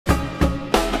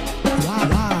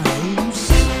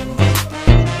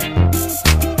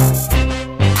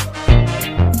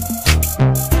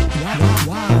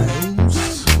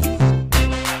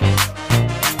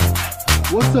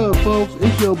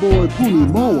your boy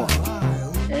Puni Moa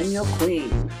and your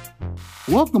queen.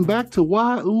 Welcome back to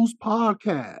whyuce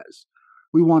podcast.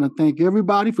 We want to thank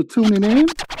everybody for tuning in.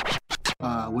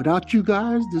 Without you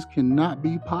guys, this cannot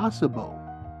be possible.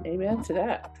 Amen to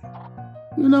that.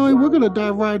 You know, and we're going to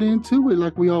dive right into it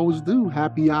like we always do.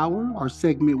 Happy Hour, our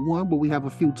segment 1, where we have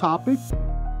a few topics.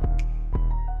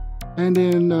 And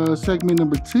then segment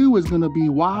number 2 is going to be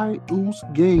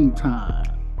whyuce Game Time.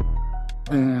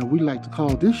 And we like to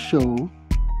call this show,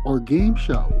 or game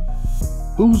show,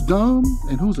 Who's Dumb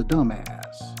and Who's a Dumbass.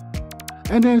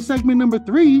 And then segment number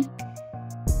 3,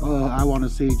 I want to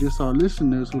say just our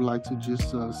listeners who like to just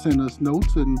send us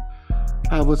notes and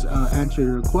have us answer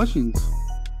their questions.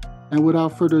 And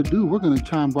without further ado, we're going to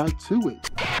chime right to it.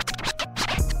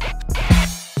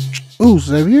 Oose,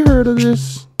 have you heard of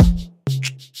this?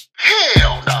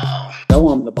 Hell no. No,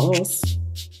 I'm the boss.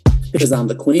 Because I'm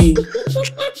the queen.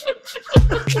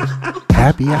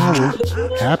 Happy hour.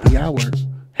 Happy hour.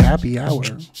 Happy hour.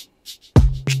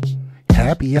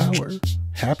 Happy hour.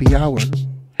 Happy hour.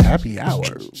 Happy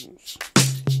hours.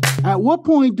 At what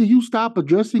point do you stop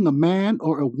addressing a man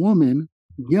or a woman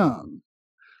young?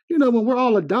 You know, when we're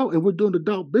all adult and we're doing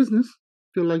adult business,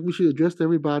 I feel like we should address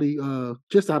everybody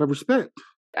just out of respect.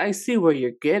 I see where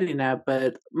you're getting at,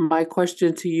 but my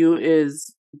question to you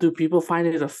is, do people find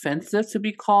it offensive to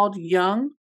be called young?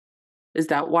 Is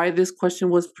that why this question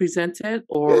was presented?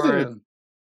 Or yeah.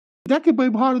 That could be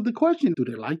part of the question. Do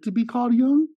they like to be called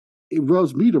young? It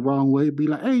rubs me the wrong way. Be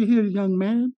like, hey, here, young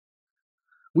man.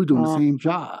 We're doing the same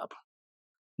job.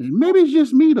 And maybe it's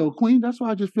just me, though, Queen. That's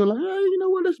why I just feel like, hey, you know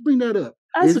what? Let's bring that up.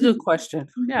 That's a good question.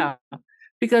 Yeah.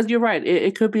 Because you're right.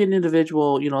 It could be an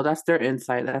individual, you know, that's their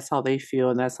insight. That's how they feel.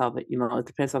 And that's how they, you know, it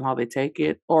depends on how they take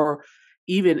it. Or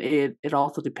even it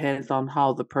also depends on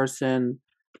how the person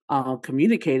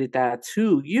communicated that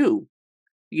to you.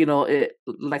 You know, it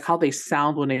like how they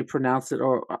sound when they pronounce it,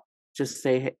 or just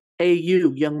say, hey,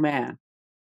 you, young man.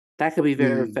 That could be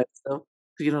very offensive.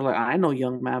 You know, like, I know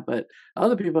young man, but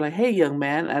other people are like, hey, young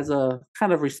man, as a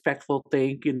kind of respectful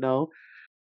thing, you know.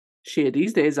 Shit,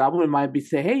 these days I wouldn't mind be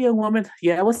saying, hey, young woman,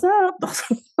 yeah, what's up?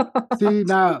 See,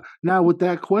 now with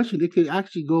that question, it could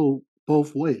actually go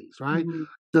both ways, right? Mhm.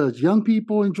 Does young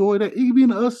people enjoy that?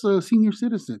 Even us senior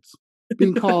citizens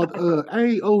being called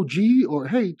AOG or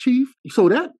hey, chief. So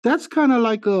that's kind of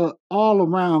like a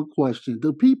all-around question.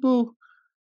 Do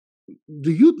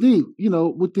you think, you know,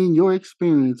 within your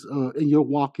experience in your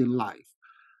walk in life,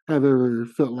 have ever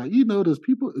felt like, you know, does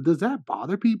that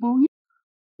bother people?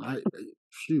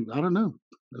 Shoot, I don't know.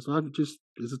 That's why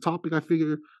it's a topic I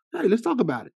figure, hey, let's talk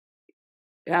about it.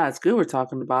 Yeah, it's good we're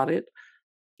talking about it.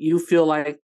 You feel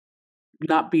like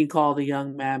not being called a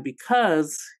young man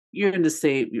because you're in the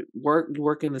same you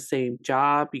work in the same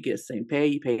job, you get the same pay,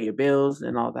 you pay your bills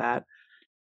and all that.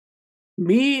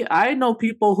 Me, I know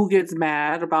people who gets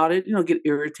mad about it, you know, get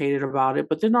irritated about it,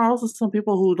 but then there are also some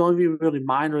people who don't even really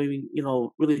mind or even, you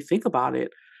know, really think about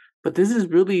it. But this is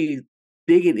really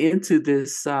digging into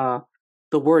this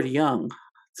the word young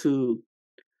to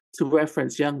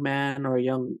reference young man or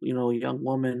young, you know, young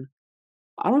woman.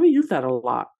 I don't even use that a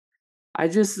lot. I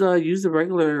just use the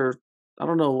regular, I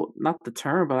don't know, not the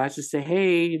term, but I just say,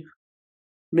 hey,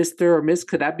 Mr. or Miss,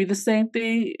 could that be the same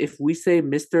thing? If we say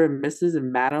Mr. and Mrs.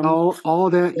 and Madam? All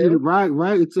that, you know,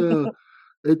 right. It's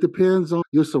it depends on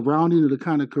your surrounding and the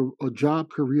kind of job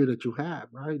career that you have,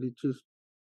 right? It just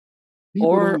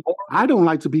I don't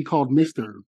like to be called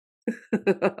Mister,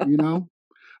 you know,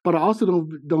 but I also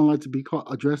don't like to be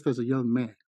addressed as a young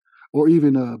man or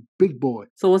even a big boy.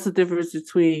 So what's the difference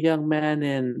between young man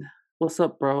and what's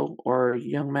up, bro? Or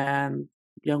young man,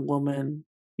 young woman?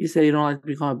 You say you don't like to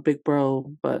be called big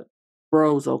bro, but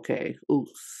bro's okay.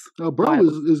 Oose. Bro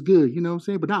is good, you know what I'm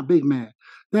saying? But not big man.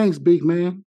 Thanks, big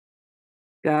man.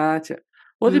 Gotcha.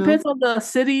 Well, it depends on the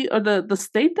city or the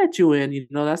state that you're in. You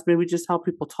know, that's maybe just how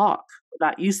people talk. We're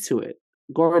not used to it.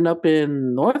 Growing up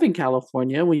in Northern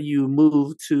California, when you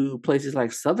move to places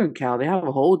like Southern Cal, they have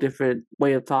a whole different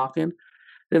way of talking.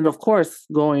 Then, of course,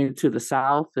 going to the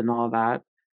South and all that,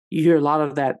 you hear a lot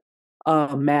of that,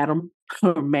 madam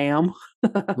or ma'am.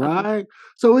 Right.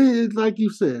 So it's like you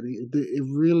said, it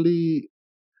really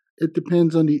it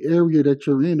depends on the area that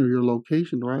you're in or your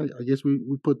location, right? I guess we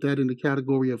put that in the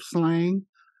category of slang.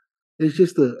 It's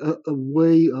just a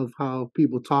way of how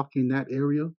people talk in that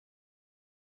area.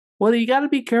 Well, you got to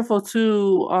be careful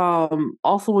too.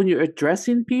 Also, when you're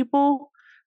addressing people,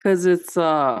 because it's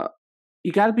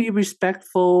you got to be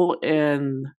respectful,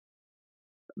 and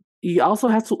you also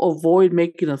have to avoid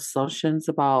making assumptions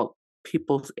about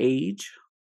people's age.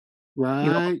 You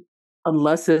know, Right.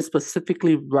 unless it's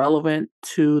specifically relevant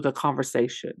to the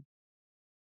conversation.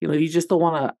 You just don't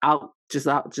want to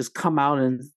just come out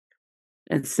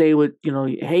and say what,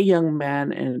 hey, young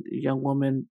man and young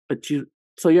woman,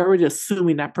 so you're already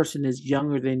assuming that person is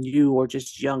younger than you or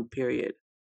just young, period.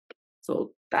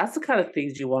 So that's the kind of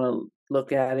things you want to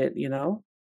look at it.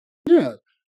 Yeah.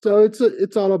 So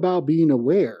it's all about being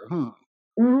aware, huh?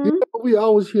 Hmm. We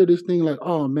always hear this thing like,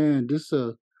 oh man, this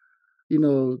the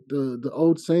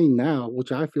old saying now,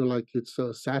 which I feel like it's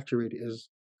saturated, is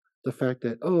the fact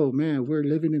that, oh man, we're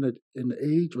living in the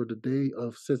age or the day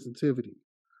of sensitivity.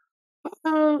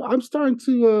 I'm starting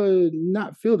to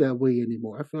not feel that way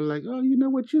anymore. I feel like, oh, you know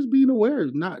what, just being aware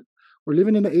is not. We're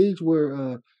living in an age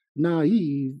where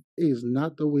naive is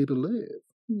not the way to live.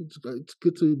 It's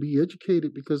good to be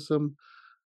educated because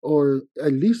or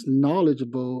at least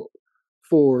knowledgeable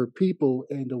for people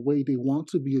and the way they want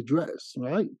to be addressed,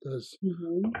 right? Because,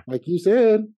 Hmm. like you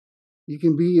said, you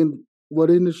can be in what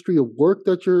industry of work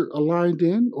that you're aligned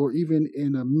in, or even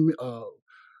in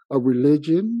a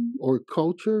religion or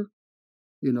culture.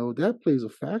 That plays a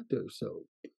factor. So,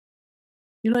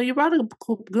 You brought a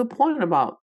good point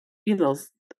about,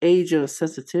 age of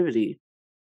sensitivity.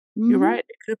 You're hmm right.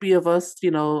 It could be of us,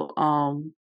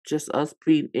 just us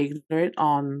being ignorant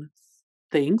on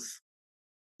things.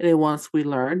 And then once we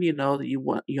learn,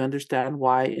 that you understand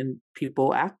why and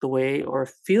people act the way or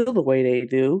feel the way they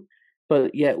do,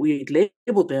 but yet we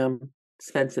label them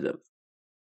sensitive.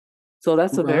 So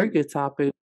that's a very right? good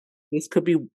topic. This could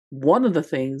be one of the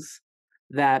things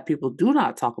that people do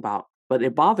not talk about, but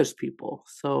it bothers people.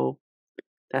 So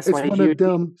that's It's why one here. of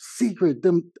them secret,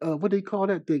 them what they call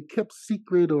that? They kept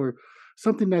secret or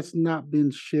something that's not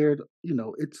been shared.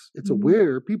 It's Mhm.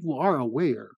 aware. People are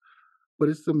aware, but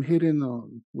it's some hidden.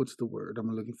 What's the word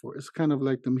I'm looking for? It's kind of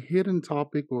like them hidden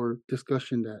topic or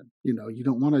discussion that you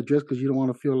don't want to address because you don't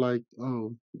want to feel like,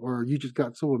 oh, or you just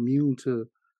got so immune to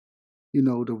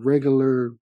the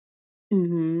regular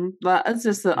But it's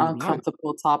just an life.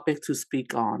 uncomfortable topic to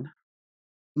speak on.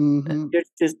 Hmm. You're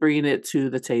just bringing it to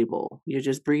the table. You're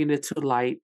just bringing it to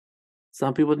light.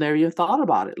 Some people never even thought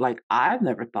about it. Like I've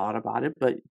never thought about it,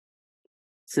 but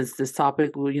since this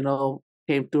topic,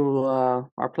 came through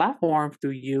our platform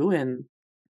through you, and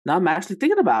now I'm actually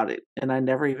thinking about it, and I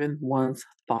never even once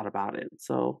thought about it.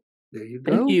 So There you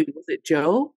thank go, you. Was it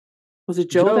Joe? Was it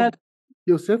Joe Joe that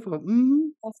Josefa.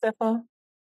 Steffa?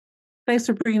 Thanks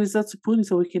for bringing this up to Puni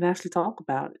so we can actually talk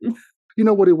about it. You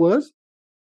know what it was?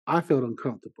 I felt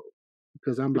uncomfortable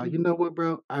because I'm like, you Mhm. know what,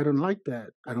 bro? I don't like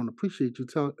that. I don't appreciate you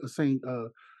saying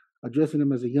addressing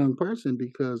him as a young person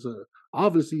because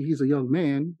obviously he's a young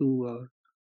man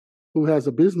who has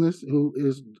a business, who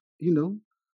is you know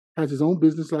has his own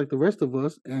business like the rest of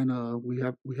us, and we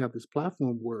have this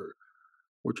platform where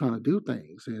we're trying to do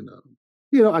things, and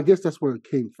I guess that's where it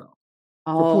came from.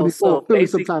 For Oh, Puni Moa so feeling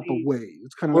some type of basically, way.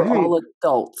 It's kind of like, we're hey, all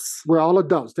adults. we're all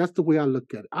adults. That's the way I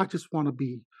look at it. I just want to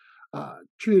be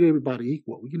treat everybody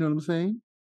equal. You know what I'm saying?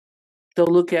 Don't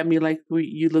look at me like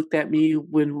you looked at me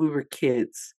when we were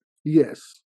kids.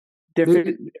 Yes. Maybe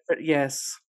Different,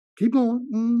 yes. keep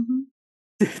going.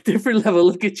 Different level.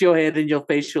 Look at your head and your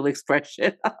facial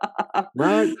expression.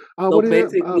 Right. So What is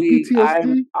that? basically,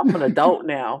 PTSD. I'm an adult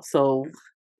now, so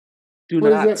do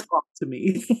What is not that? talk to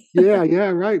me. Yeah, yeah,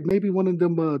 right. Maybe one of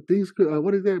them things.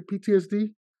 What is that?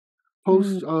 PTSD,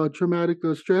 Mm, post traumatic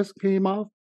stress came off.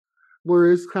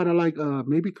 Where it's kind of like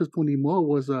maybe because Puni Moa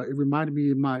was it reminded me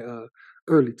of my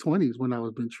early 20s when I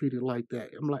was being treated like that.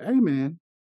 I'm like, hey man,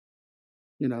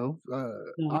 no,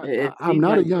 I'm seemed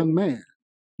not a like young man,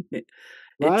 it,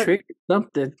 it right? triggered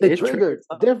something. It It triggered triggered,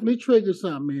 something. definitely triggered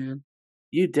something, man.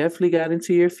 You definitely got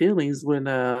into your feelings when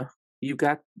you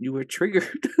were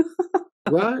triggered.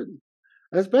 Right?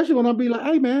 Especially when I'll be like,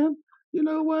 hey man, you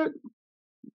know what?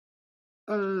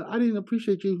 I didn't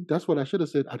appreciate you. That's what I should have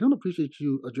said. I don't appreciate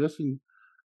you addressing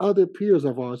other peers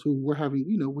of ours who we're having,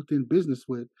 within business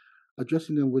with,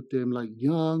 addressing them with them like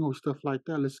young or stuff like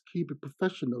that. Let's keep it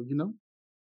professional.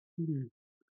 Mm.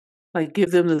 Like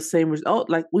give them the same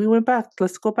like we went back.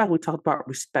 Let's go back. We talked about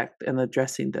respect and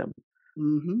addressing them.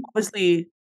 Mm-hmm. Obviously,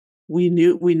 we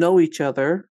know each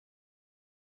other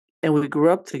and we grew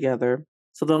up together.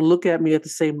 So don't look at me at the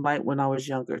same light when I was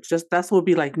younger. Just that's what would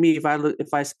be like me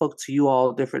if I spoke to you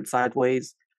all different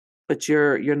sideways, but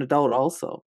you're an adult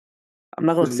also. I'm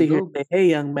not gonna There you sit here go. and say, "Hey,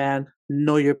 young man,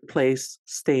 know your place,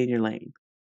 stay in your lane."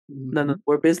 No, no, Mm-hmm.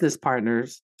 we're business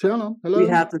partners. Tell them We hello.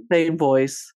 have the same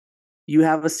voice. You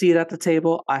have a seat at the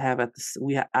table. I have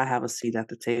a seat at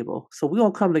the table. So we're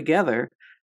gonna come together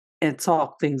and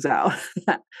talk things out.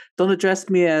 Don't address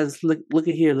me as look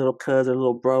at here, little cousin,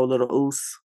 little bro, little oos.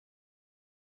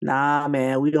 Nah,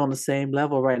 man, we on the same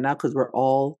level right now because we're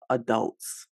all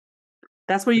adults.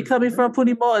 That's where you coming from,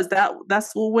 Puni Moa?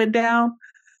 That's what went down?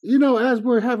 As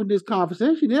we're having this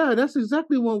conversation, yeah, that's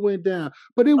exactly what went down.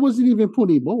 But it wasn't even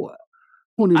Puni Moa.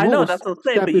 Puni I Moa know, was that's what I'm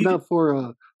saying, but stepping up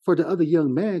for the other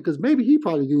young man, because maybe he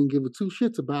probably didn't give a two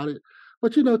shits about it.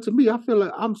 But to me, I feel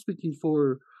like I'm speaking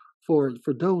for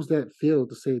those that feel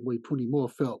the same way Puni Moa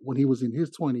felt when he was in his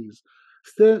 20s,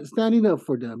 standing up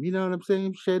for them. You know what I'm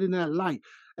saying? Shedding that light.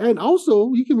 And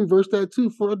also, you can reverse that too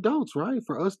for adults, right?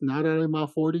 For us now that I'm in my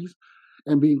 40s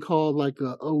and being called like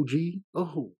a OG.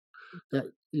 Oh, that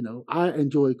I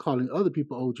enjoy calling other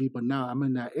people OG, but now I'm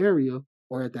in that area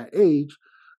or at that age.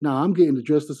 Now I'm getting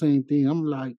addressed the same thing. I'm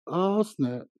like, oh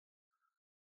snap.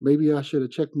 Maybe I should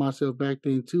have checked myself back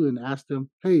then too and asked them,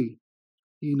 hey,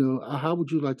 how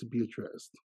would you like to be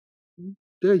addressed?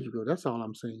 There you go. That's all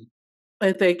I'm saying.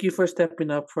 And thank you for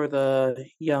stepping up for the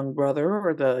young brother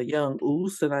or the young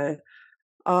oos.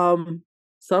 And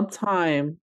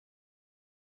sometime,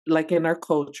 like in our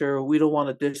culture, we don't want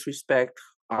to disrespect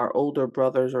our older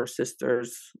brothers or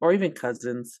sisters or even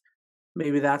cousins.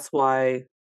 Maybe that's why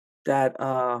that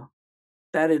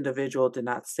individual did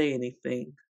not say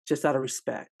anything, just out of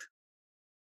respect.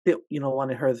 They,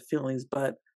 want to hurt the feelings,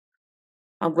 but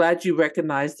I'm glad you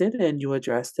recognized it and you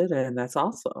addressed it, and that's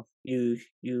awesome. You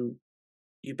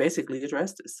basically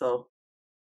addressed it. So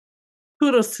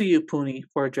kudos to you, Puni,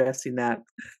 for addressing that.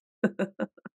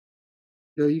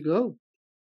 There you go.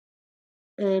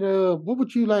 And what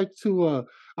would you like to?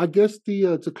 I guess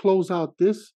the to close out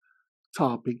this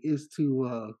topic is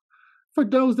to for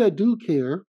those that do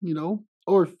care,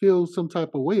 or feel some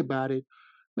type of way about it.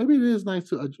 Maybe it is nice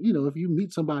to, if you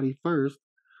meet somebody first,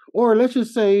 or let's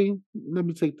just say, let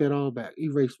me take that all back,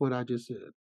 erase what I just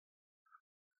said.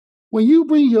 When you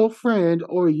bring your friend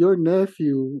or your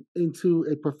nephew into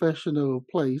a professional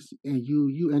place and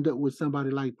you end up with somebody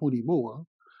like Puni Moa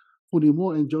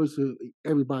enjoys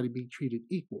everybody be treated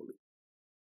equally,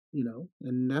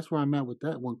 and that's where I'm at with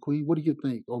that one, Queen. What do you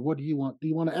think? Or what do you want? Do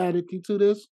you want to add anything to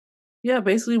this? Yeah,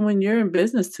 basically, when you're in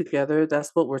business together,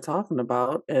 that's what we're talking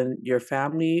about, and your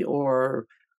family or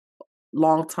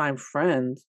longtime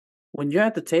friends. When you're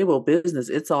at the table of business,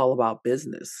 it's all about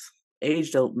business.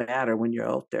 Age don't matter when you're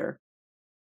out there.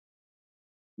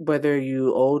 Whether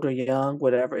you old or young,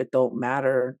 whatever, it don't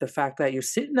matter. The fact that you're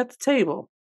sitting at the table,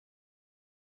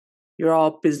 you're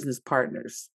all business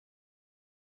partners.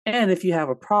 And if you have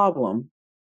a problem,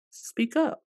 speak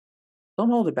up. Don't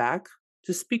hold it back.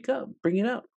 Just speak up, bring it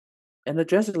up, and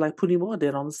address it like Puni Moa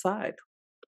did on the side.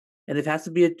 And if it has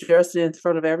to be addressed in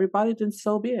front of everybody, then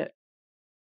so be it.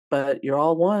 But you're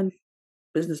all one,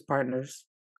 business partners.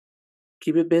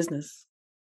 Keep it business.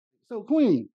 So,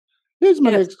 Queen, here's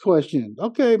my Yes. next question.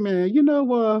 Okay, man,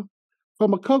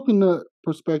 from a coconut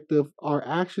perspective, are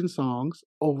action songs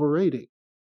overrated?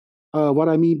 What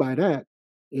I mean by that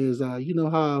is,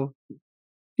 how,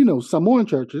 Samoan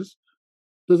churches,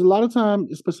 there's a lot of time,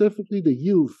 specifically the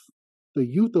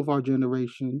youth of our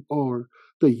generation or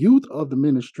the youth of the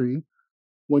ministry,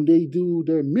 when they do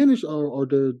their ministry or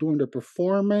they're doing their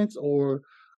performance or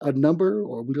a number,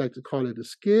 or we like to call it a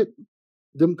skit,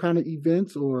 them kind of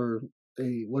events or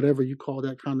a whatever you call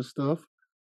that kind of stuff.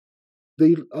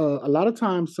 They a lot of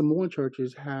times Samoan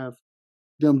churches have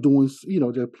them doing,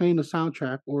 they're playing a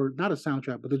soundtrack or not a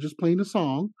soundtrack, but they're just playing a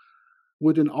song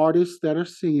with an artist that are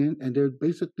singing, and they're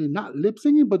basically not lip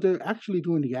singing, but they're actually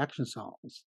doing the action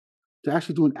songs. They're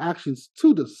actually doing actions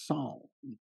to the song.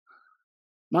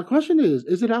 My question is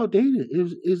it outdated?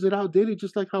 Is it outdated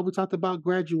just like how we talked about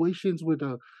graduations with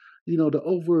the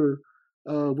over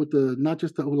with the not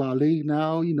just the Olale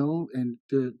now, and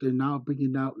they're now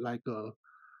bringing out like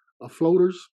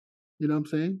floaters, you know what I'm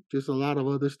saying? Just a lot of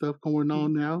other stuff going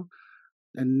on now.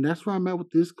 And that's where I'm at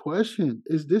with this question.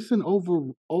 Is this an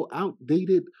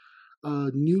outdated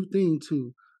new thing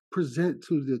to present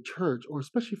to the church, or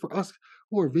especially for us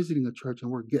who are visiting a church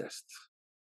and we're guests?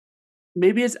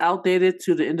 Maybe it's outdated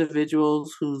to the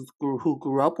individuals who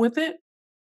grew up with it,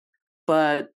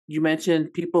 but you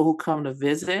mentioned people who come to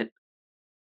visit.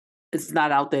 It's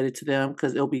not outdated to them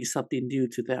because it'll be something new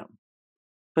to them.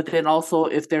 But then also,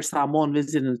 if there's Samoan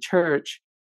visiting the church,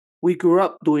 we grew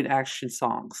up doing action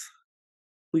songs.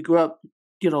 We grew up,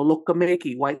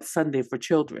 Lokameki, White Sunday for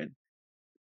children.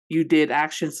 You did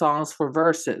action songs for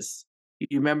verses.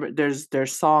 You remember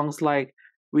there's songs like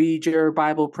read your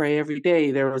Bible, pray every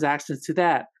day. There was actions to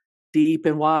that. Deep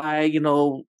and wide,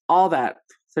 all that.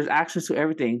 There's actions to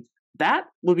everything. That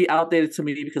would be outdated to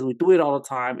me because we do it all the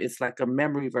time. It's like a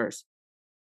memory verse.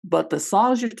 But the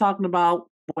songs you're talking about,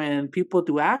 when people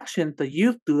do action, the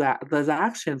youth does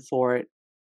action for it.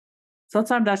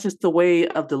 sometimes that's just the way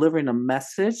of delivering a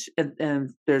message,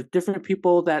 and there's different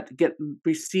people that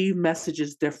receive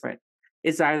messages different.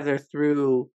 It's either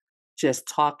through just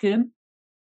talking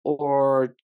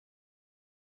or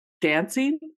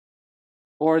dancing,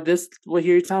 or this what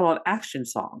here you're talking about action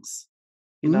songs,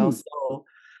 so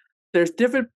there's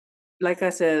different, like I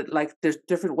said, like there's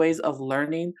different ways of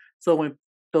learning. So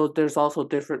there's also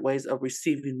different ways of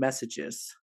receiving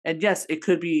messages. And yes, it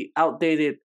could be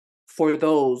outdated for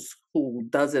those who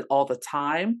does it all the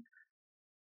time,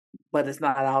 but it's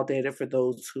not outdated for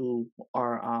those who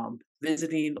are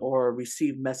visiting or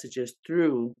receive messages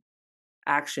through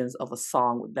actions of a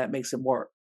song that makes it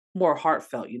more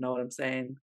heartfelt. You know what I'm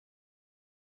saying?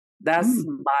 That's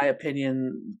my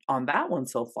opinion on that one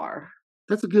so far.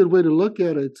 That's a good way to look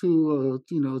at it, to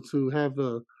have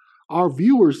our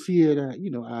viewers see it.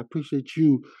 I appreciate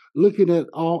you looking at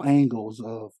all angles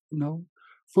of,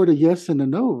 for the yes and the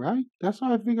no, right? That's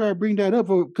why I figure I bring that up,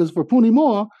 because for Puni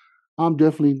Moa, I'm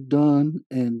definitely done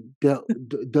and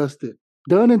dusted.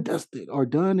 Done and dusted, or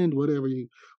done and whatever the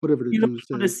dude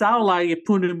says. It sounds like if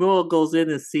Puni Moa goes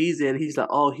in and sees it, he's like,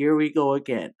 oh, here we go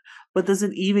again. But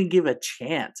doesn't even give a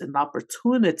chance, an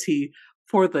opportunity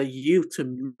for the youth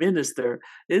to minister.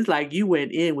 It's like you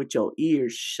went in with your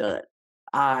ears shut,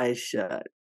 eyes shut.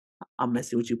 I'm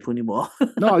messing with you, Puni Moa.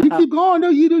 No, you keep going. No,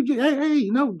 you do. Hey,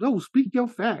 no, speak your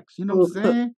facts. You know what I'm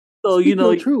saying? So speak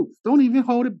your truth. Don't even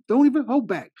hold it. Don't even hold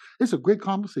back. It's a great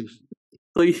conversation.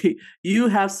 So you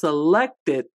have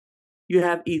elected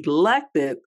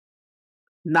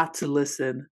not to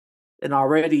listen, and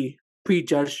already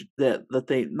prejudged the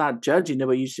thing, not judging it,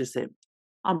 but you just say,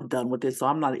 I'm done with it, so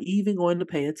I'm not even going to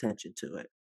pay attention to it.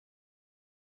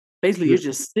 Basically, you're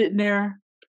just sitting there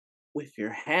with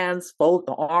your hands folded,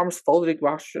 the arms folded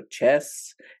across your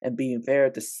chest, and being very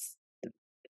decisive,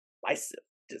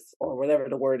 or whatever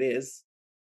the word is.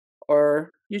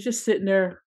 Or you're just sitting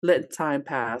there letting time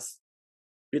pass.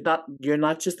 You're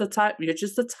not just the type. You're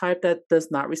just the type that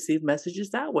does not receive messages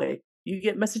that way. You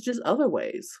get messages other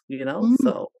ways,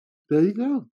 So there you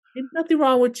go. There's nothing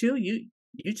wrong with you.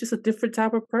 You're just a different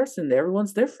type of person.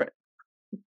 Everyone's different.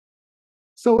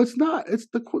 So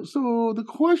the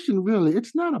question really,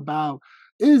 it's not about,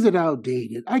 is it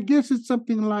outdated? I guess it's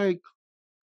something like,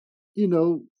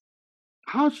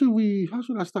 how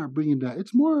should I start bringing that?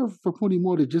 It's more for Puni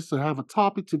Moa to have a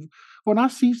topic to, when I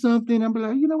see something, I'm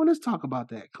like, let's talk about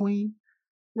that, Queen.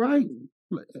 Right?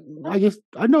 I guess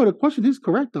I know the question is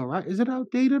correct though, right? Is it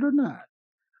outdated or not?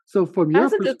 So from your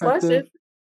perspective,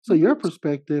 your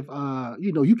perspective,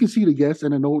 you can see the yes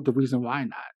and know the reason why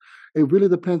not. It really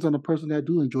depends on the person that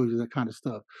do enjoy that kind of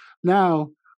stuff.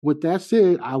 Now, with that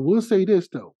said, I will say this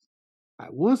though. I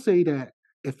will say that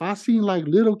if I see like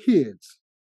little kids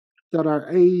that are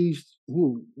aged,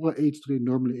 what age do they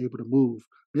normally able to move?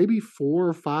 Maybe 4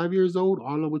 or 5 years old,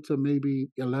 all the way to maybe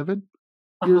 11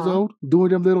 years old,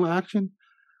 doing them little action.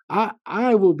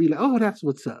 I will be like, oh, that's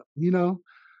what's up.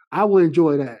 I will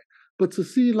enjoy that. But to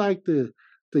see like the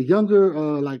younger,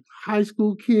 like high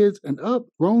school kids and up,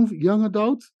 grown young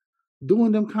adults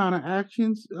doing them kind of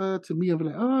actions, to me, I'm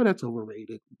like, oh, that's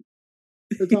overrated.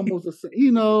 It's almost the same.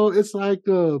 It's like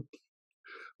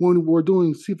when we're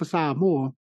doing Sifa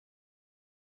more,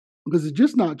 because it's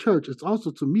just not church. It's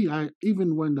also, to me,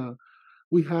 even when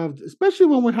we have, especially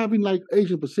when we're having like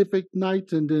Asian Pacific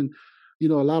nights, and then a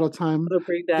lot of time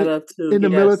bring that up too. In the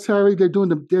military, they're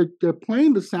doing they're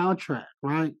playing the soundtrack,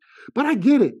 right? But I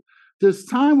get it. There's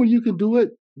time where you can do it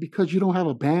because you don't have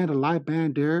a live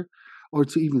band there, or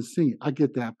to even sing it. I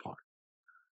get that part.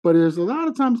 But there's a lot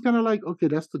of times kind of like, okay,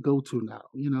 that's the go-to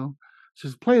now.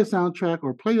 Just play a soundtrack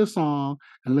or play a song,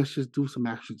 and let's just do some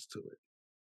actions to it.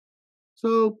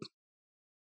 So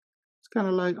it's kind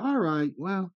of like, all right,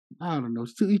 well, I don't know.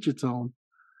 It's to each its own.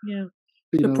 Yeah.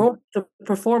 The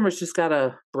performers just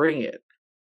gotta bring it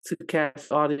to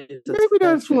catch audience. Maybe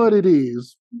that's what it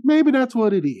is.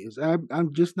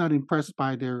 I'm just not impressed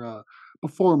by their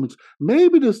performance.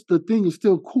 Maybe the thing is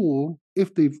still cool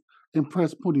if they've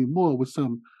impressed Puni Moa with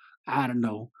some, I don't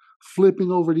know, flipping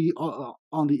over the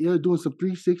on the air, doing some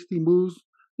 360 moves.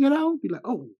 Be like,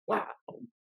 oh wow,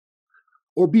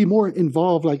 or be more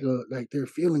involved, like their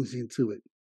feelings into it.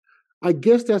 I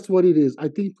guess that's what it is. I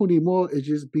think Puni Moa is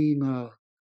just being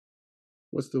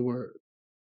what's the word?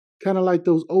 Kind of like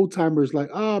those old timers, like,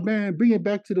 oh man, bring it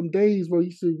back to them days where you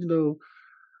should,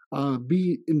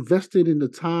 be invested in the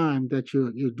time that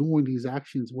you're doing these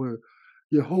actions, where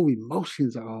your whole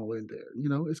emotions are all in there.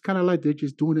 It's kind of like they're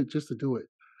just doing it just to do it.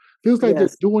 Feels like they're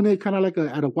doing it kind of like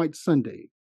at a White Sunday,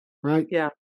 right?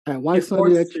 Yeah. At White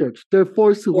Sunday at church, they're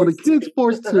forced to. When a kid's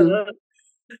forced to,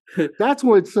 That's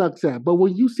where it sucks at. But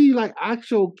when you see like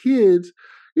actual kids,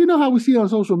 you know how we see on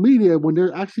social media when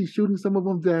they're actually shooting some of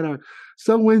them that are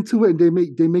so into it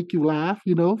and they make you laugh,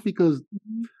 you know, because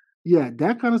yeah,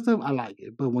 that kind of stuff I like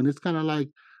it. But when it's kind of like,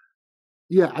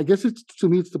 yeah, I guess it's to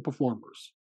me it's the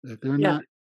performers. If they're Yeah. not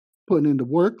putting in the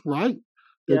work, right?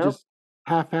 They're Yep. just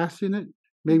half-assing it.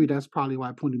 Maybe that's probably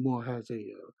why Puni Moa has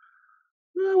a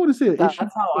I want to say an That's issue,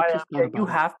 how but I am. just thought Yeah, you about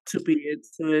it. have to be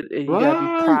into it, and you gotta be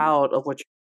Right. proud of what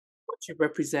you're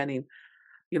representing.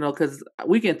 Because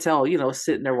we can tell.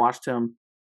 Sitting there watching them,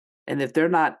 and if they're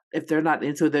not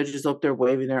into it, they're just up there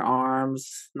waving their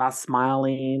arms, not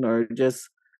smiling, or just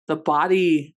the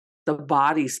body. The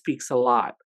body speaks a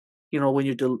lot. When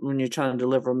you're trying to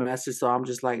deliver a message. So I'm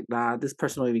just like, nah, this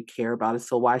person don't even care about it.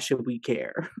 So why should we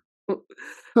care?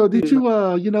 So did you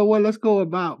know, you you know what, let's go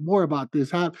about more about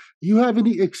this. Have you have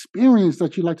any experience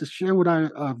that you'd like to share with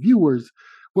our viewers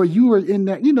where you were in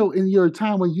that, in your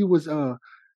time when you was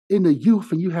in the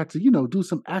youth and you had to, do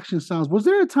some action sounds. Was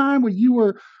there a time where you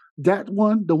were the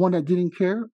one that didn't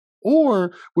care?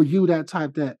 Or were you that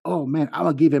type that, oh man, I'm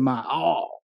gonna give it my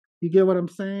all? You get what I'm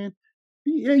saying?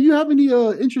 Yeah, you have any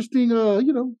interesting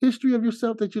history of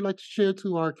yourself that you'd like to share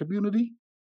to our community?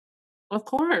 of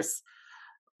course,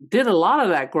 did a lot of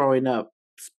that growing up.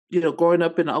 Growing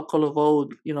up in Oak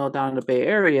Old, down in the Bay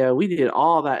Area, we did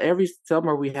all that. Every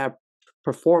summer we have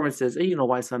performances, and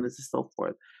White Sundays and so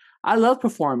forth. I love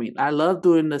performing. I love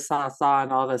doing the salsa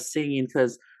and all the singing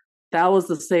because that was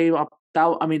the same.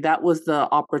 That was the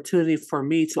opportunity for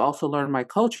me to also learn my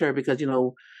culture because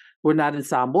we're not in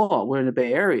Samoa, we're in the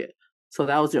Bay Area. So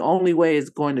that was the only way is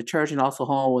going to church and also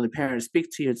home when the parents speak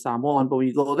to you in Samoan. But when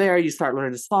you go there, you start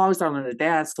learning the songs, start learning the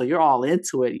dance, so you're all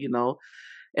into it.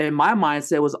 And my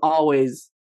mindset was always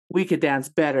we could dance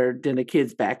better than the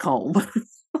kids back home.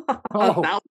 That Oh,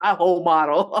 was my whole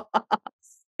model.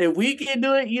 If we can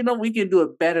do it, we can do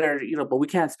it better, but we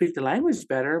can't speak the language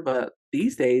better. But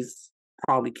these days,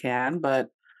 probably can, but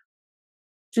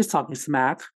just talking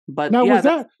smack. But now yeah, was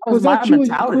that that was was my that you and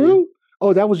your mentality. crew?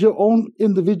 Oh, that was your own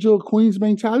individual Queens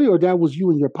mentality, or that was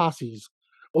you and your posses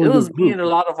or It your was me group? and a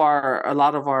lot of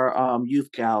our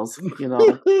youth gals.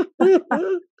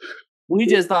 We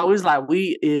just thought we was like,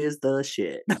 we is the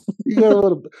shit.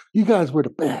 You guys were the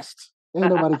best. Ain't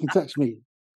nobody can touch me.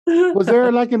 Was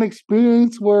there like an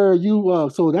experience where you?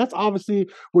 So that's obviously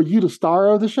were you the star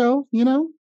of the show? You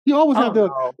always have Oh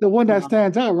no. the one that No.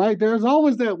 stands out, right? There's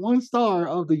always that one star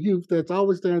of the youth that's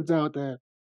always stands out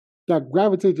that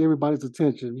gravitates everybody's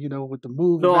attention. With the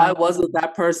moves No, I back. wasn't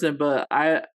that person, but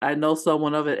I know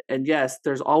someone of it, and yes,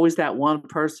 there's always that one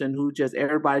person who just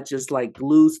everybody just like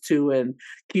glues to and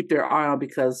keep their eye on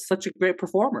because such a great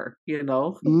performer.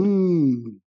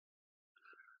 Mm.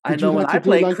 I Did you know when have to I do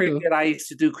played like the? cricket, I used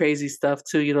to do crazy stuff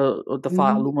too, with the Mhm.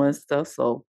 Faluma and stuff.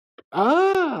 So,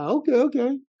 Okay,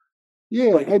 okay.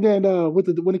 Yeah, but and then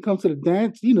with when it comes to the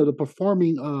dance, the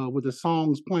performing with the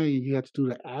songs playing, you have to do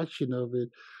the action of it.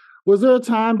 Was there a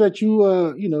time that you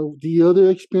the other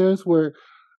experience where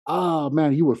oh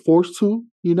man, you were forced to,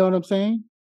 you know what I'm saying?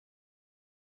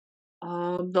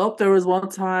 nope, there was one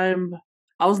time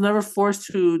I was never forced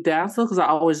to dance because I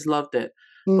always loved it.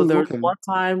 But there was Okay. one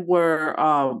time where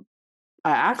I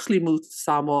actually moved to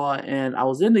Samoa and I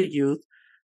was in the youth,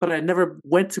 but I never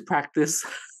went to practice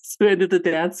to any of the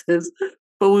dances.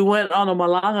 But we went on a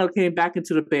malanga, came back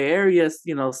into the Bay Area,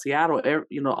 Seattle,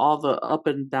 all the up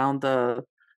and down the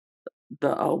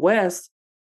west,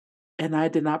 and I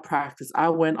did not practice. I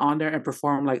went on there and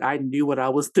performed like I knew what I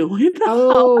was doing.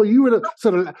 Oh, you were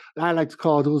I like to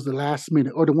call those the last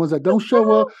minute or the ones that don't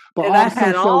show up, but And all I of a sudden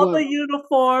had show all up. the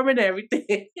uniform and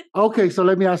everything. Okay, so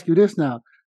let me ask you this now.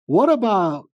 What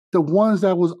about the ones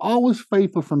that was always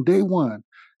faithful from day one?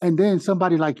 And then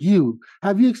somebody like you,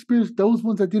 have you experienced those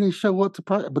ones that didn't show up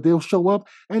but they'll show up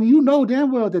and you know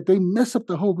damn well that they mess up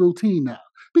the whole routine now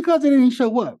because they didn't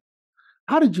show up.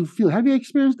 How did you feel? Have you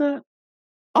experienced that?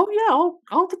 Oh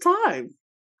yeah, all the time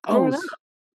Oh, growing up.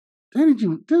 didn't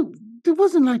you? It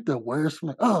wasn't like the worst.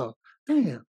 Like, oh,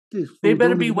 damn, this They fool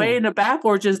better don't be even way know. in the back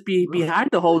or just be behind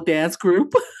the whole dance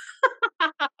group.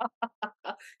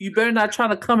 You better not try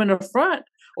to come in the front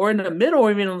or in the middle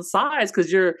or even on the sides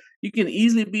because you can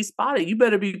easily be spotted. You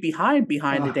better be behind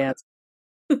the dance.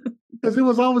 Because it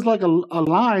was always like a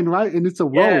line, right? And it's a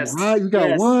row, Yes, right? You got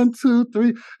yes. one, two,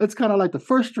 three. It's kind of like the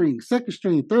first string, second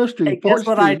string, third string, And guess fourth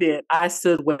what I string. did? I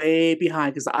stood way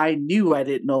behind because I knew I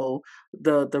didn't know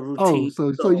the Oh, routine.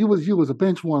 so So you was a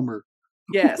bench warmer.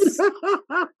 Yes.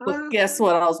 But guess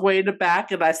what? I was way in the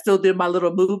back and I still did my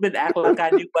little movement, act like I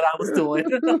knew what I was doing.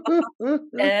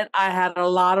 And I had a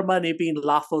lot of money being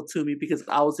lawful to me because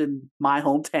I was in my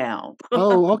hometown.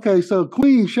 Oh, okay. So,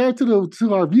 Queen, share to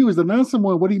our viewers, the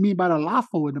someone, what do you mean by the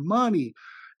lawful and the money?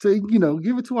 To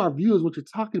give it to our viewers what you're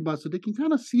talking about, so they can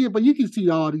kind of see it. But you can see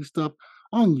all these stuff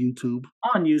on YouTube.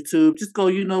 On YouTube, just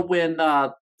go. When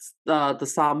the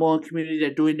Samoan community,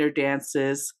 they're doing their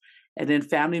dances, and then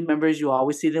family members, you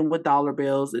always see them with dollar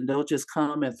bills, and they'll just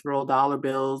come and throw dollar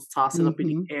bills, toss it up in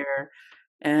the air.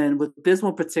 And with this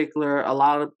one particular, a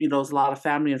lot of there's a lot of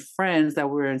family and friends that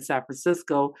were in San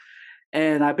Francisco,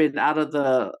 and I've been out of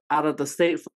the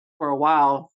state for a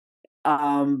while.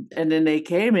 And then they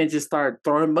came and just started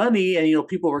throwing money, and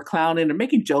people were clowning and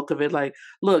making joke of it, like,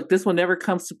 look, this one never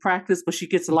comes to practice, but she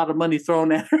gets a lot of money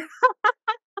thrown at her.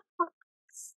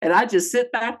 And I just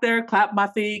sit back there, clap my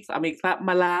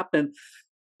lap, and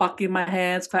fucking my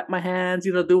hands, clap my hands,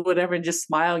 do whatever, and just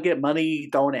smile and get money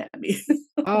thrown at me.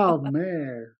 Oh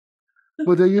man.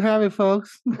 Well, there you have it,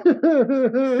 folks.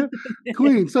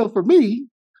 Queen. So for me,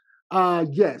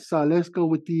 yes, let's go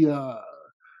with the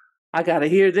I gotta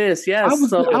hear this. Yes.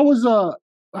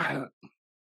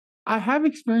 I have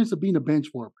experience of being a bench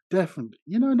warmer, definitely.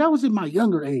 And that was in my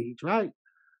younger age, right? I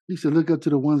used to look up to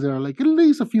the ones that are like at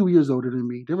least a few years older than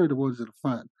me. They were the ones that are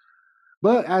fun.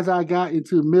 But as I got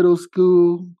into middle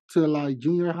school to like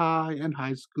junior high and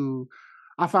high school,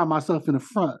 I found myself in the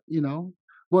front,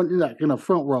 like in a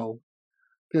front row.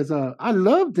 Because I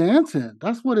love dancing.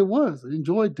 That's what it was. I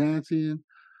enjoyed dancing.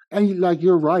 And like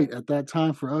you're right, at that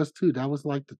time for us too, that was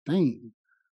like the thing.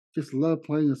 Just love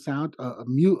playing a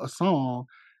song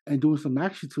and doing some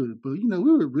action to it. But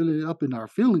we were really up in our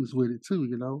feelings with it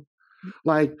too,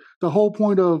 Like the whole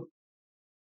point of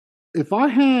if our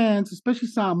hands, especially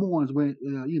Samoans, when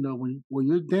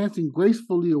you're dancing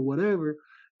gracefully or whatever,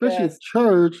 especially at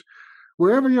church,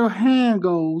 wherever your hand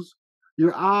goes,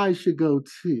 your eyes should go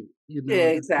too. Yeah,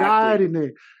 exactly. Guiding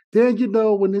it. Then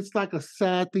when it's like a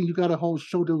sad thing, you gotta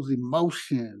show those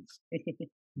emotions.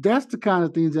 That's the kind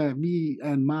of things that me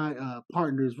and my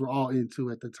partners were all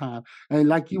into at the time. And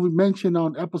like you mentioned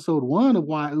on episode 1 of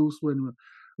whyuce, when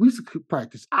we used to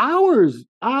practice hours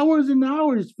and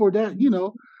hours for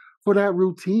that, for that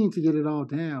routine to get it all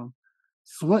down.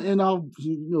 Sweating off,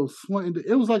 sweating.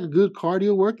 It was like a good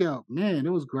cardio workout. Man,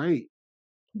 it was great.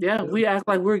 Yeah, we act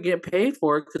like we're getting paid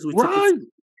for it because we took it.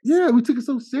 Yeah, we took it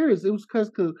so serious. It was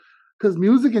because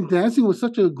music and dancing was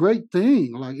such a great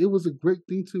thing. Like it was a great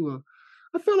thing to.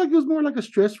 I felt like it was more like a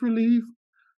stress relief.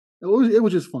 It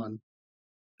was just fun.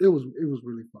 It was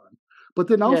really fun. But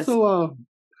then also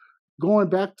going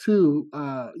back to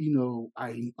I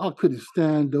couldn't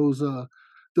stand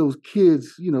those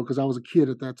kids, because I was a kid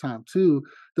at that time too.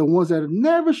 The ones that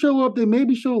never show up, they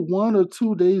maybe show 1 or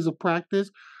 2 days of practice.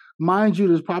 Mind you,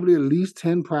 there's probably at least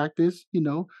 10 practice,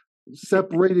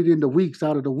 separated into weeks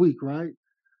out of the week, right?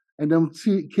 And them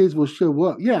kids will show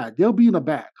up. Yeah, they'll be in the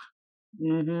back.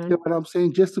 Mm-hmm. You know what I'm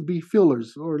saying? Just to be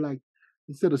fillers, or like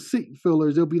instead of seat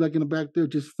fillers, they'll be like in the back there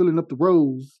just filling up the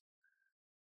rows.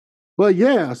 But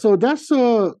yeah, so that's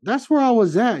where I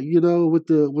was at, with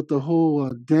the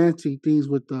whole dancing things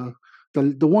with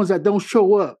the ones that don't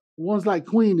show up, ones like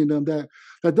Queen and them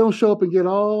that don't show up and get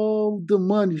all the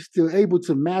money, still able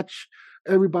to match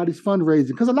everybody's fundraising.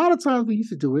 Because a lot of times we used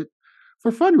to do it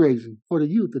for fundraising for the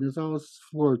youth, and it's always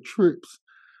for trips.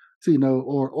 So,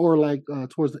 or like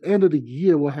towards the end of the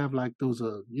year, we'll have like those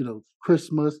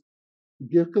Christmas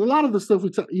gift. Because a lot of the stuff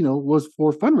was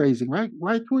for fundraising, right?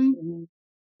 Right, Queen? Mm-hmm.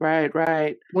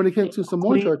 Right. When it came to some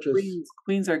more churches.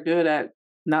 Queens are good at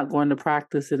not going to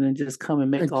practice and then just come and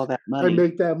make all that money. And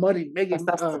make that money.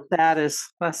 That's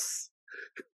status. That's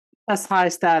high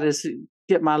status.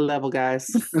 Get my level, guys.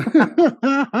 That's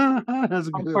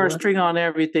a good I'm first string on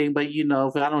everything, but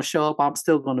if I don't show up, I'm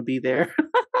still going to be there.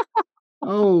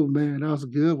 Oh man, that was a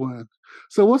good one.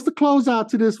 So what's the closeout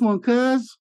to this one,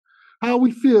 cuz? How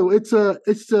we feel? It's to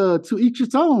each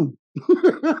its own.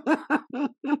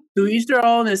 To each their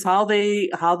own is how they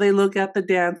look at the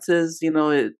dances,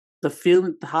 the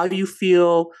feeling, how you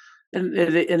feel, and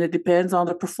it depends on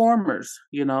the performers.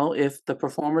 If the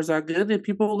performers are good, then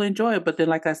people will enjoy it. But then,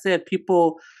 like I said,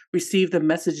 people receive the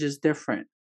messages different.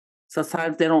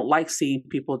 Sometimes they don't like seeing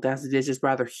people dance; they just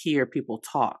rather hear people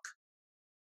talk.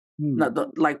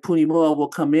 Like Puni Moa will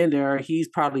come in there, he's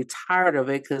probably tired of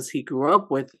it because he grew up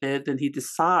with it, and he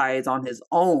decides on his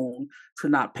own to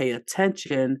not pay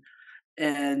attention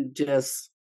and just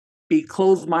be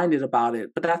closed-minded about it.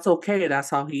 But that's okay.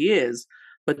 That's how he is.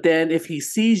 But then if he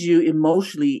sees you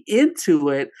emotionally into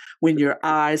it, when your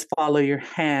eyes follow your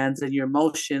hands and your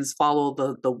emotions follow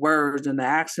the words and the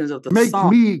actions of the Make song,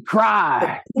 me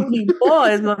cry. the Puni Moa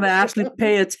is going to actually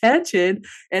pay attention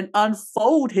and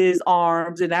unfold his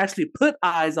arms and actually put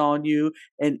eyes on you,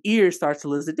 and ears start to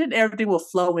listen. Then everything will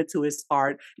flow into his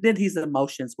heart. Then his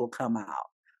emotions will come out.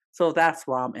 So that's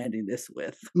where I'm ending this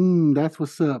with. That's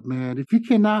what's up, man. If you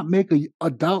cannot make an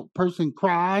adult person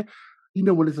cry,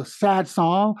 when it's a sad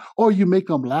song, or you make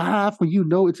them laugh when you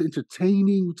know it's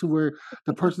entertaining to where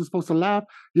the person's supposed to laugh,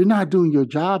 you're not doing your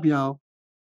job, y'all.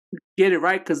 Get it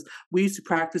right, because we used to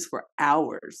practice for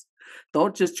hours.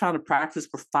 Don't just try to practice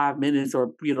for 5 minutes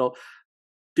or,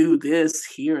 do this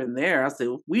here and there. I said,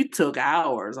 we took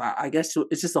hours. I guess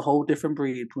it's just a whole different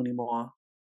breed, Puni Moa.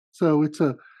 So it's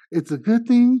a good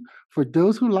thing for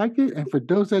those who like it, and for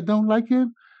those that don't like it,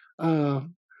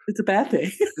 it's a bad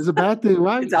thing. It's a bad thing,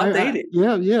 right? It's outdated.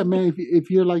 Yeah, man. If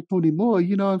you're like Puni Moa,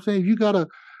 you know what I'm saying? If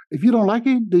you don't like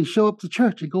it, then show up to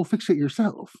church and go fix it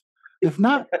yourself. If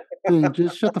not, then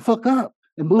just shut the fuck up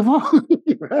and move on.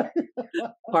 Right?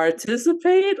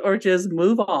 Participate or just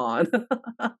move on.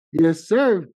 Yes,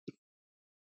 sir.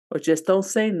 Or just don't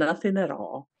say nothing at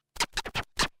all.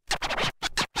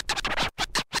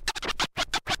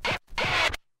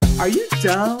 Are you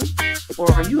dumb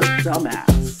or are you a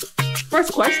dumbass?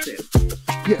 First question.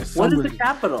 Yes. What is the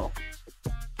capital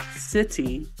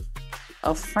city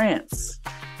of France?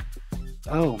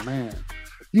 Oh, man.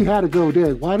 You had to go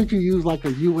there. Why did you use like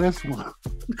a U.S. one?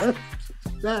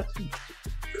 That's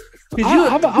because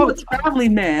you're a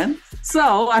traveling man.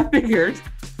 So I figured,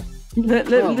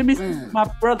 let me see if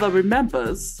my brother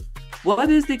remembers. What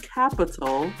is the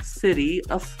capital city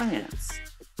of France?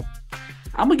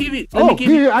 I'm going to give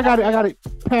you... I got it.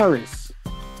 Paris.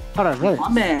 My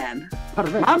man.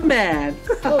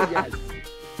 Oh, yes.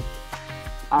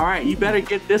 All right, you better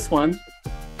get this one.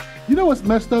 You know what's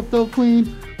messed up, though,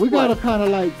 Queen? We got to kind of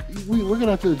like... We're going to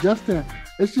have to adjust that.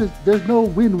 It's just, there's no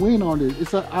win-win on it.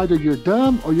 It's either you're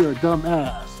dumb or you're a dumb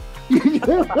ass.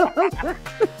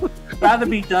 Rather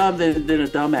be dumb than a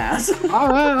dumbass. All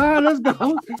right, let's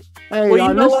go. Hey, well,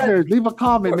 our listeners, leave a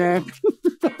comment, man.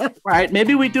 Right,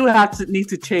 maybe we do need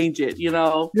to change it,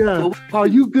 Yeah. Are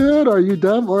you good, or are you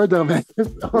dumb, or a dumbass?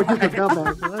 Or just a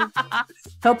dumbass, right?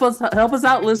 Help us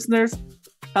out, listeners.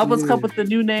 Help us come up with the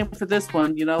new name for this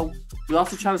one, We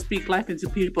also try to speak life into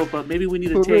people, but maybe we need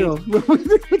to change.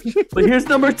 But here's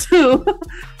number 2.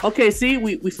 Okay, see,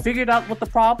 we figured out what the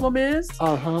problem is.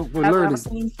 We're learning. Have a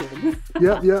solution.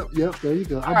 Yep. There you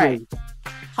go. All right.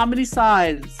 How many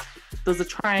sides does a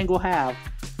triangle have?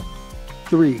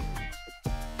 3.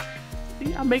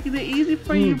 See, I'm making it easy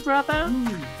for you, brother.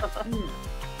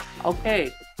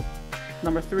 Okay.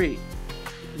 Number 3.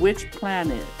 Which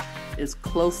planet is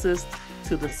closest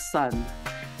to the sun?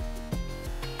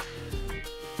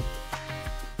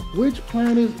 Which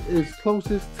planet is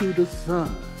closest to the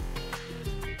sun?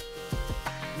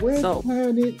 Which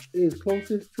planet is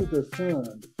closest to the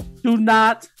sun? Do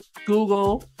not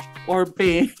Google or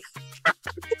Bing.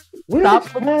 Which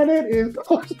planet is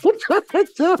closest to the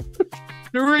sun?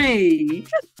 3,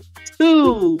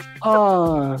 2.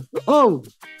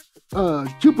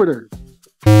 Jupiter.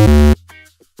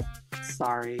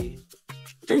 Sorry.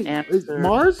 Is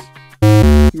Mars?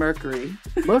 Mercury.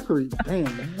 Mercury. Damn,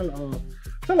 man. Hello.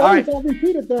 All right. I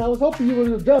repeated that. I was hoping you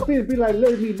would jump in and be like,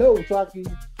 let me know so I can.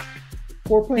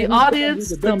 The audience,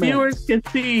 the viewers can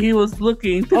see he was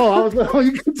looking. You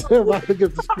can tell by looking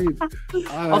at the screen.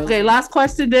 Right. Okay, last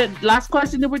question. Then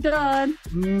we're done.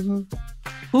 Mm-hmm.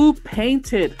 Who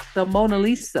painted the Mona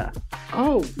Lisa?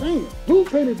 Oh man, who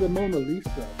painted the Mona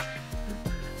Lisa?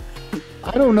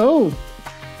 I don't know.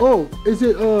 Oh, is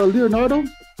it Leonardo?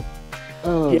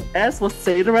 Yes. We'll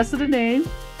say the rest of the name.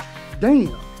 Damn.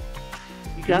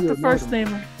 You got the first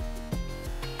name.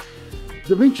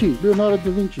 Leonardo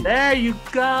da Vinci. There you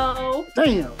go.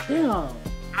 Damn.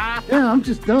 I'm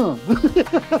just dumb.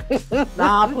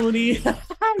 Nah, Puni.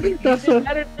 You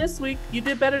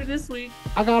did better this week.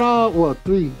 I got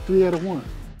three out of 1.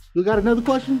 You got another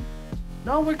question?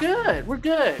 No, we're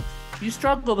good. You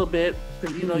struggled a bit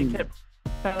because you kept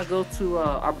trying to go to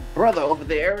our brother over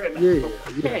there. And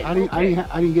yeah. I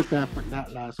didn't get that for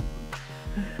that last one.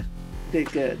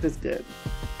 Did good. That's good.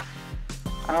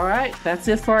 All right, that's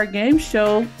it for our game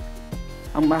show.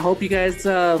 I hope you guys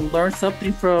learned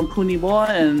something from Puni Moa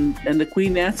and the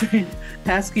Queen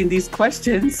asking these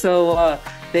questions. So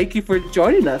thank you for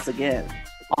joining us again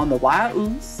on the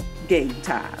whyuce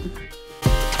Gametime.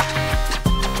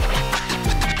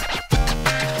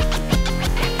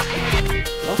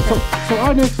 So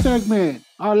our next segment,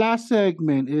 our last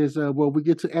segment is where we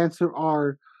get to answer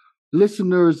our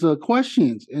listeners'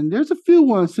 questions, and there's a few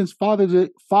ones since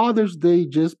Father's Day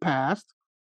just passed.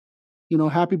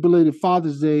 Happy belated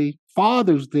Father's Day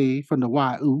from the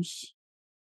whyuce.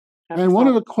 And one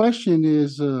of the question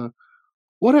is,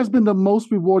 what has been the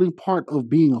most rewarding part of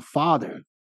being a father?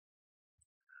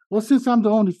 Well, since I'm the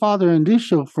only father in this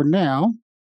show for now,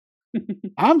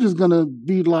 I'm just gonna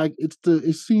be like, it's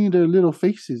seeing their little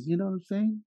faces. You know what I'm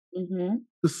saying? Mm-hmm.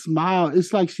 The smile.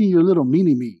 It's like seeing your little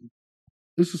mini me.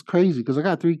 This is crazy because I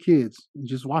got 3 kids, and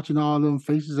just watching all of them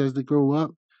faces as they grow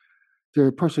up,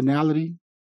 their personality,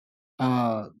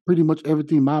 pretty much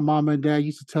everything my mom and dad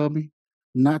used to tell me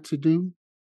not to do,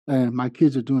 and my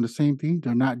kids are doing the same thing.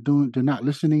 They're not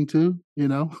listening to.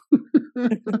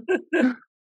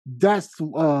 That's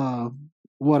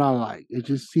what I like. It's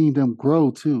just seeing them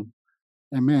grow too.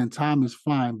 And man, time is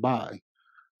flying by.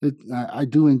 I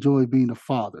do enjoy being a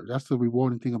father. That's the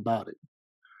rewarding thing about it.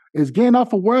 It's getting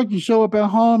off of work, you show up at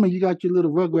home, and you got your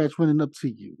little rugrats running up to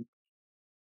you.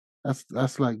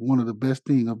 That's like one of the best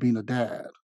things of being a dad.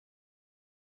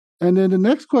 And then the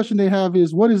next question they have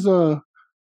is, what is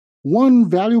one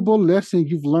valuable lesson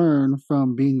you've learned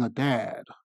from being a dad?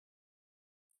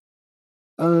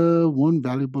 One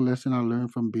valuable lesson I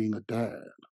learned from being a dad.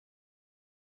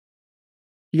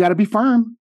 You got to be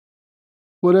firm.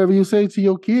 Whatever you say to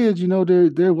your kids,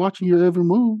 they're watching your every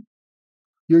move.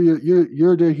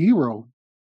 You're their hero.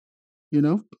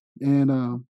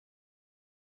 And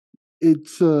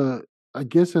it's I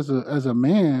guess as a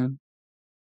man,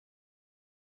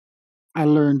 I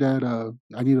learned that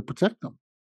I need to protect them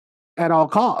at all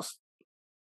costs,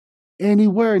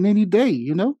 anywhere and any day.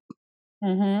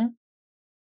 Mm-hmm.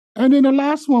 And then the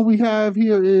last one we have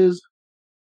here is,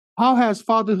 how has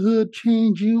fatherhood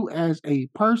changed you as a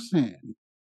person?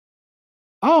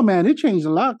 Oh man, it changed a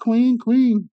lot, Queen.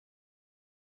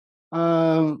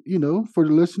 For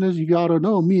the listeners, if y'all don't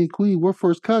know, me and Queen, we're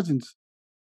first cousins.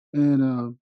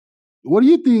 And what do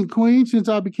you think, Queen? Since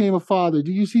I became a father,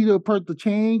 do you see the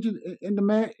change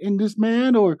in this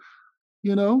man, or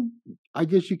I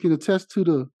guess you can attest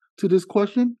to this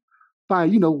question by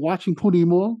watching Puni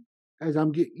Moa as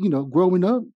I'm growing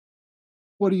up.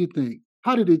 What do you think?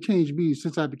 How did it change me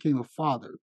since I became a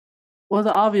father? Well,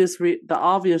 the obvious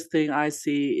thing I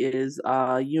see is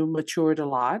you matured a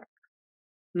lot.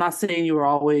 I'm not saying you were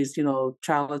always,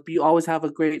 childless, but you always have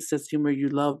a great sense of humor. You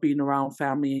love being around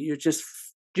family. You're just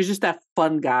that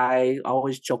fun guy,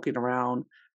 always joking around.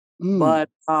 But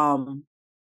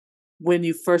when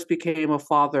you first became a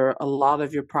father, a lot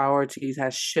of your priorities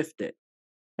has shifted.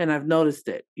 And I've noticed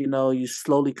it. You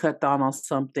slowly cut down on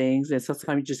some things, and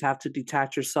sometimes you just have to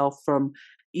detach yourself from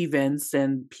events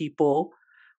and people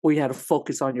where you had to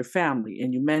focus on your family.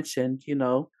 And you mentioned,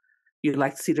 you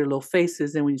like to see their little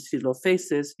faces, and when you see little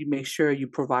faces, you make sure you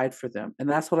provide for them. And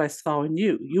that's what I saw in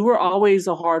you. You were always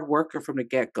a hard worker from the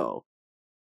get-go,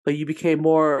 but you became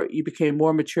more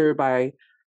mature by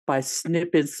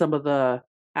snipping some of the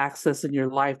access in your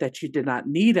life that you did not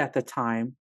need at the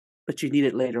time, but you need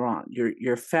it later on.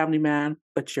 You're a family man,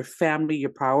 but your family,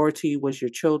 your priority was your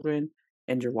children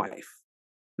and your wife.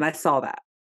 And I saw that.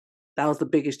 That was the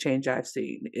biggest change I've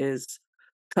seen, is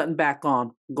cutting back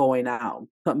on going out,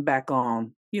 cutting back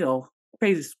on,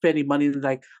 crazy spending money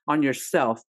like on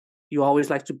yourself. You always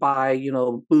like to buy,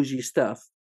 bougie stuff,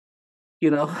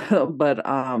 but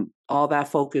all that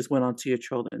focus went onto your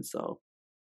children. So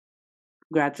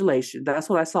congratulations. That's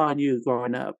what I saw in you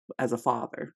growing up as a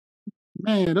father.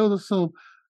 Man, those are so.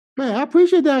 Man, I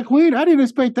appreciate that, Queen. I didn't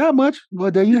expect that much. Well,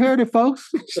 there you heard it,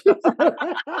 folks.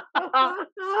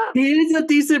 He's a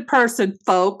decent person,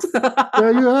 folks.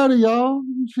 There you heard it, y'all.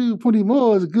 Shoot, Puni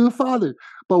Moa is a good father.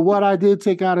 But what I did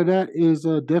take out of that is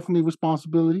definitely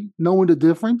responsibility, knowing the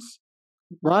difference,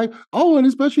 right? Oh, and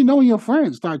especially knowing your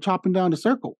friends. Start chopping down the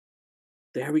circle.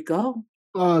 There we go.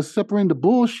 Separating the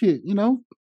bullshit,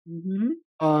 Mm-hmm.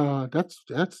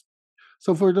 That's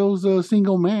so for those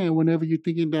single men, whenever you're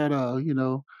thinking that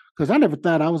because I never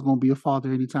thought I was gonna be a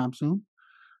father anytime soon.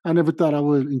 I never thought I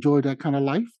would enjoy that kind of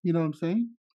life, you know what I'm saying?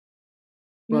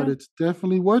 But Yeah. it's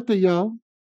definitely worth it, y'all.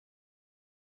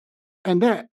 And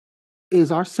that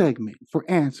is our segment for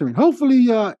answering. Hopefully,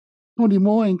 Puni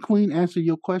Moa and Queen answer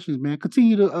your questions, man.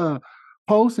 Continue to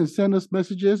post and send us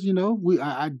messages.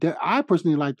 I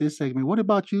personally like this segment. What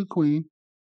about you, Queen?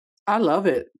 I love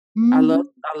it. Mm. I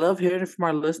love hearing from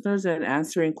our listeners and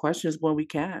answering questions when we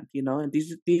can, and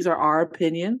these are our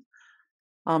opinions.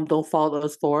 Don't fault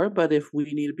us for it, but if we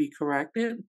need to be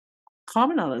corrected,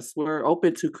 comment on us. We're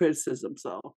open to criticism,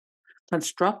 so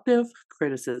constructive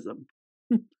criticism.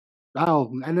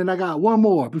 Oh, and then I got one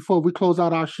more before we close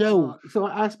out our show. So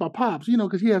I asked my pops,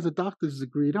 because he has a doctor's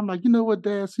degree. And I'm like, you know what,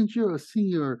 Dad, since you're a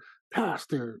senior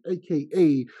pastor,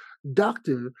 aka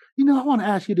doctor, I want to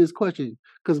ask you this question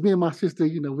because me and my sister,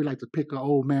 we like to pick an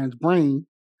old man's brain.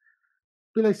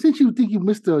 Be like, since you think you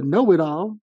Mr.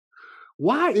 Know-It-All,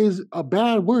 why is a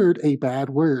bad word a bad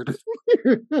word?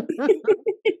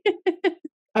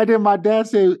 And then my dad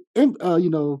said,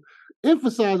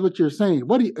 emphasize what you're saying.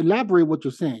 Elaborate what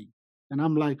you're saying? And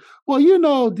I'm like, well,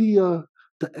 the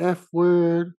F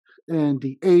word and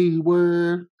the A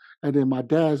word. And then my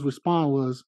dad's response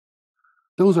was,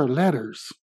 those are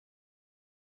letters.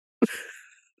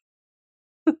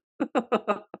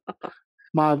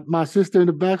 My sister in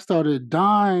the back started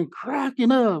dying,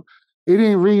 cracking up. It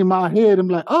didn't ring in my head. I'm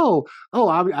like,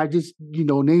 I just,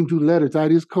 named you letters.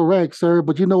 That is correct, sir.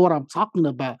 But you know what I'm talking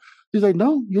about. He's like,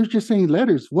 no, you're just saying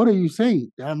letters. What are you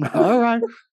saying? And I'm like, all right.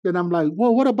 Then I'm like,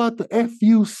 well, what about the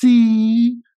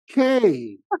FUCK?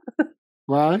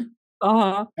 Right?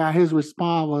 Uh-huh. And his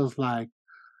response was like,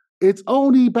 it's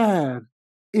only bad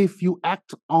if you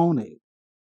act on it.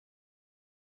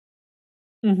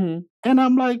 Mm-hmm. And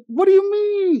I'm like, what do you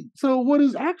mean? So what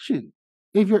is action?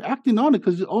 If you're acting on it,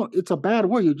 because it's a bad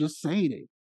word, you're just saying it.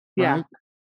 Right? Yeah.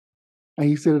 And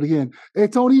he said it again.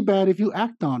 It's only bad if you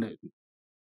act on it.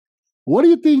 What do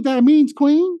you think that means,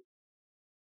 Queen?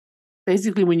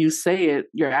 Basically, when you say it,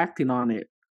 you're acting on it.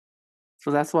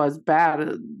 So that's why it's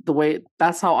bad.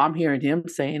 That's how I'm hearing him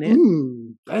saying it.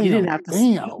 Damn, you didn't have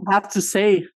to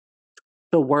say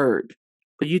the word,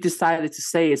 but you decided to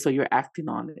say it, so you're acting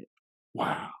on it.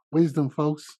 Wow. Wisdom,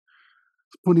 folks.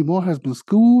 Puni Moa has been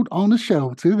schooled on the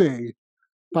show today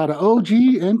by the OG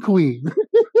and Queen.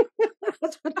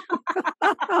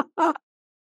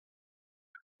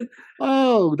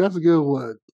 Oh, that's a good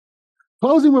one.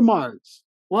 Closing remarks.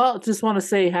 Well, just want to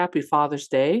say happy Father's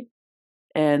Day.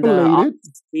 And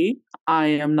obviously, I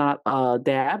am not a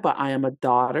dad, but I am a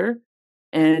daughter.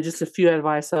 And just a few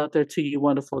advice out there to you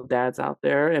wonderful dads out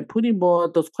there. And Puni Moa,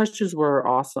 those questions were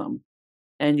awesome.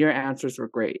 And your answers were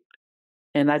great.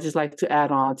 And I just like to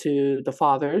add on to the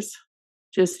fathers.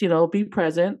 Just, be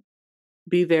present,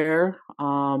 be there,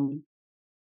 and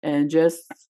just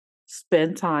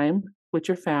spend time with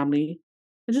your family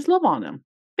and just love on them.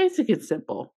 Basic and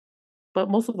simple. But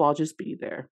most of all, just be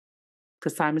there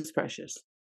because time is precious.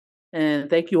 And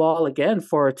thank you all again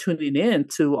for tuning in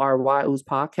to our whyuce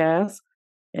podcast.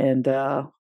 And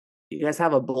you guys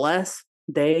have a blessed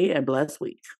day and blessed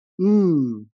week.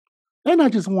 And I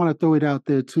just want to throw it out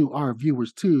there to our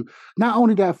viewers too. Not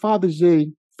only that Father's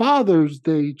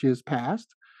Day just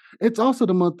passed, it's also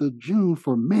the month of June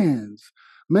for men's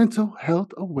mental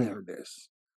health awareness.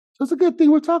 So it's a good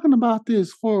thing we're talking about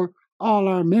this for all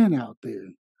our men out there.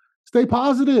 Stay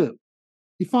positive.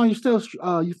 You find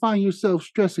yourself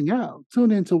stressing out.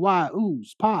 Tune into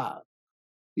whyuce Pod.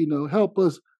 Help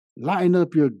us lighten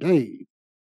up your day.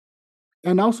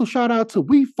 And also shout out to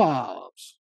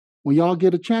WEFOBZ. When y'all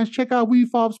get a chance, check out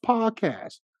WEFOBZ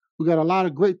podcast. We got a lot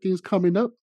of great things coming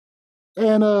up.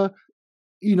 And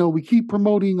we keep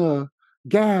promoting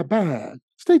Gag Bag.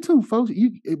 Stay tuned, folks.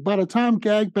 By the time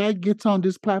Gag Bag gets on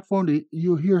this platform,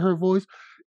 you'll hear her voice.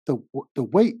 The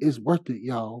wait is worth it,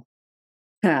 y'all.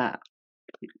 And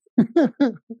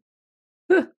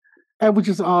we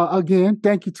just again,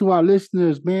 thank you to our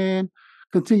listeners, man.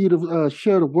 Continue to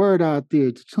share the word out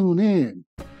there to tune in.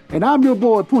 And I'm your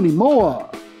boy Puni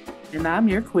Moa. And I'm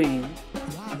your queen.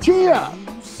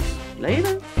 Cheers.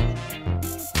 Later.